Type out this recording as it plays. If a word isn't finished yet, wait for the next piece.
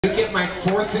You get my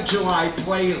 4th of July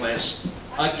playlist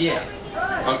again,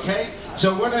 okay?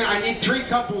 So what I need 3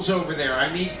 couples over there.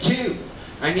 I need 2.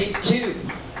 I need 2.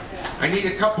 I need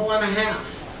a couple and a half.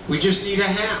 We just need a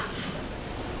half.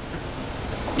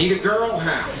 Need a girl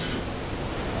half.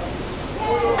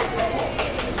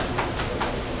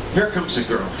 Here comes a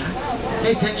girl half.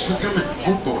 Hey, thanks for coming.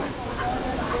 Oh boy.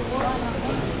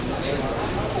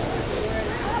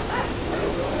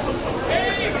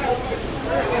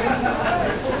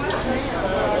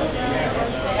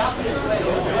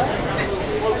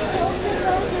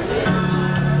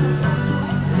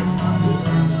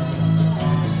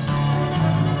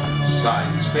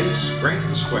 Sides face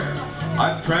Grand Square.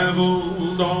 I've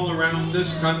traveled all around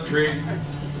this country.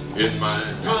 In my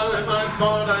time I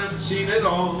thought I'd seen it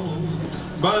all,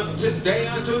 but today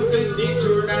I took a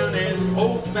detour down an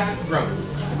old back road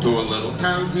to a little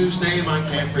town whose name I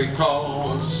can't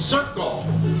recall. Circle,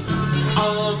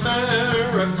 Americana,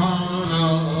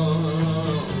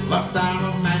 left out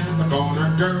a man, the corner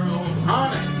girl,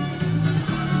 on it.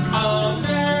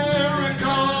 Americana,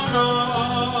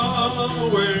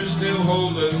 we're still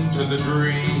holding to the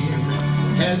dream.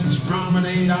 Heads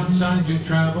promenade outside, you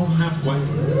travel halfway.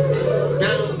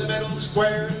 Down the middle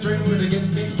square, through to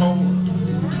get before.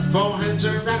 4 hands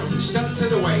around, step to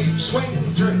the wave,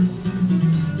 swing through.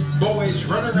 Boys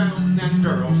run around that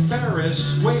girl,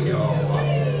 Ferris wheel.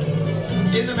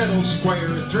 In the middle square,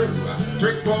 through,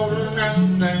 3/4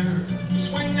 round there.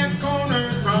 Swing that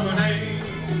corner promenade.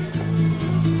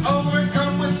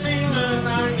 Overcome with feeling,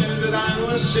 I knew that I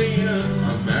was seeing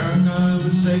America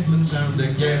was safe and sound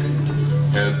again.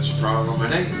 Heads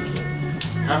promenade,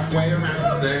 halfway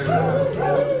around there.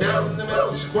 Down the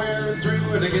middle square,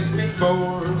 through it again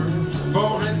before.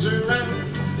 4 hands around,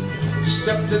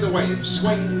 step to the wave,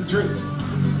 swing through.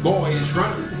 Boys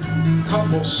run,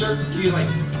 couples circulate.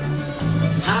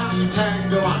 Half tag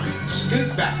the line,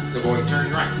 scoot back, the boy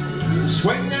turn right.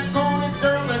 Swing that corner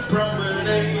girl and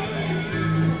promenade.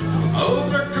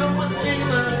 Overcome with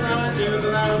feeling, I knew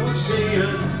that I was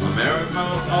seeing America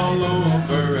all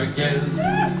over again.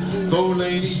 4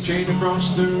 ladies chain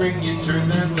across the ring, you turn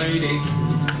that lady.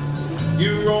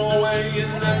 You roll away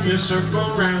and then you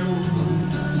circle round.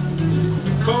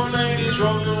 4 ladies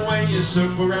roll away, you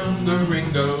circle round the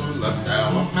ring, go left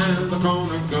out a man, the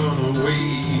corner gonna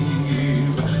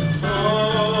weave.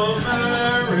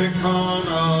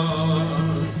 Americana,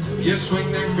 you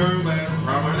swing that girl and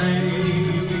promenade.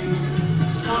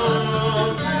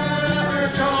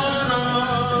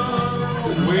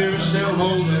 We're still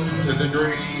holding to the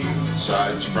dream.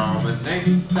 Sides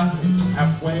promenade, tides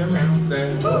halfway around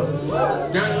there.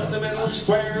 Down the middle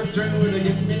square, through to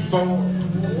get before.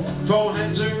 4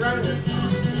 hands around,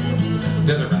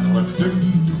 to the right left through.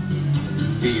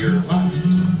 Veer left,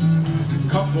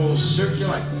 couples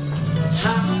circulate.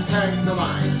 Half tag the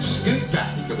line, scoot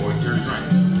back, the boy turn right.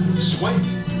 Swing,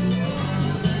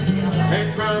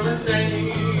 and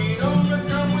promenade.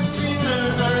 Overcome with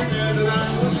feeling, I knew that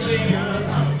I was seeing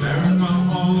America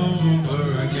all over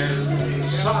again.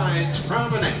 Sides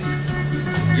promenade,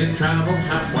 you travel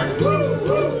halfway.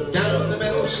 Down the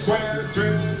middle square,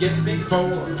 through get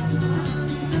before.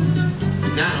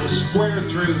 Now square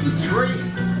through 3.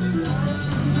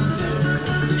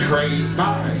 Trade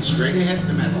by, straight ahead in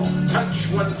the middle. Touch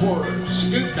 1/4,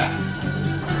 scoot back.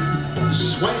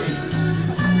 Swing,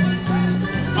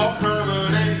 all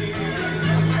promenade.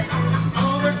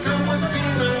 Overcome with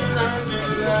feelings, I knew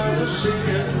that I was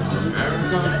seeing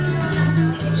America.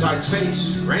 Sides face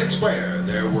Grand Square.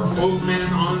 There were old men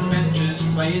on benches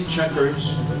playing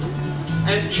checkers,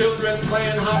 and children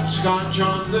playing hopscotch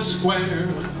on the square.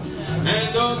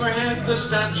 And overhead the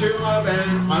statue of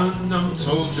an unknown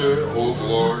soldier, Old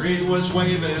Glory, was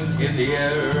waving in the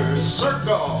air.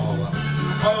 Circle,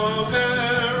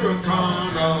 Americana,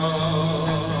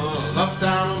 left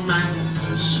out a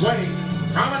man, swing,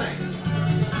 promenade.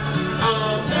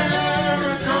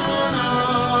 Americana,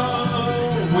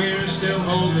 we're still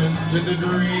holding to the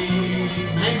dream.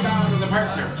 Hang down to the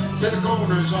partner, to the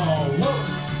corners all look.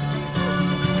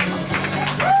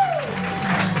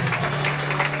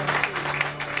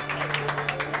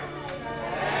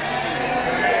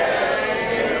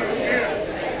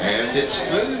 And it's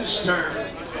Blue's turn.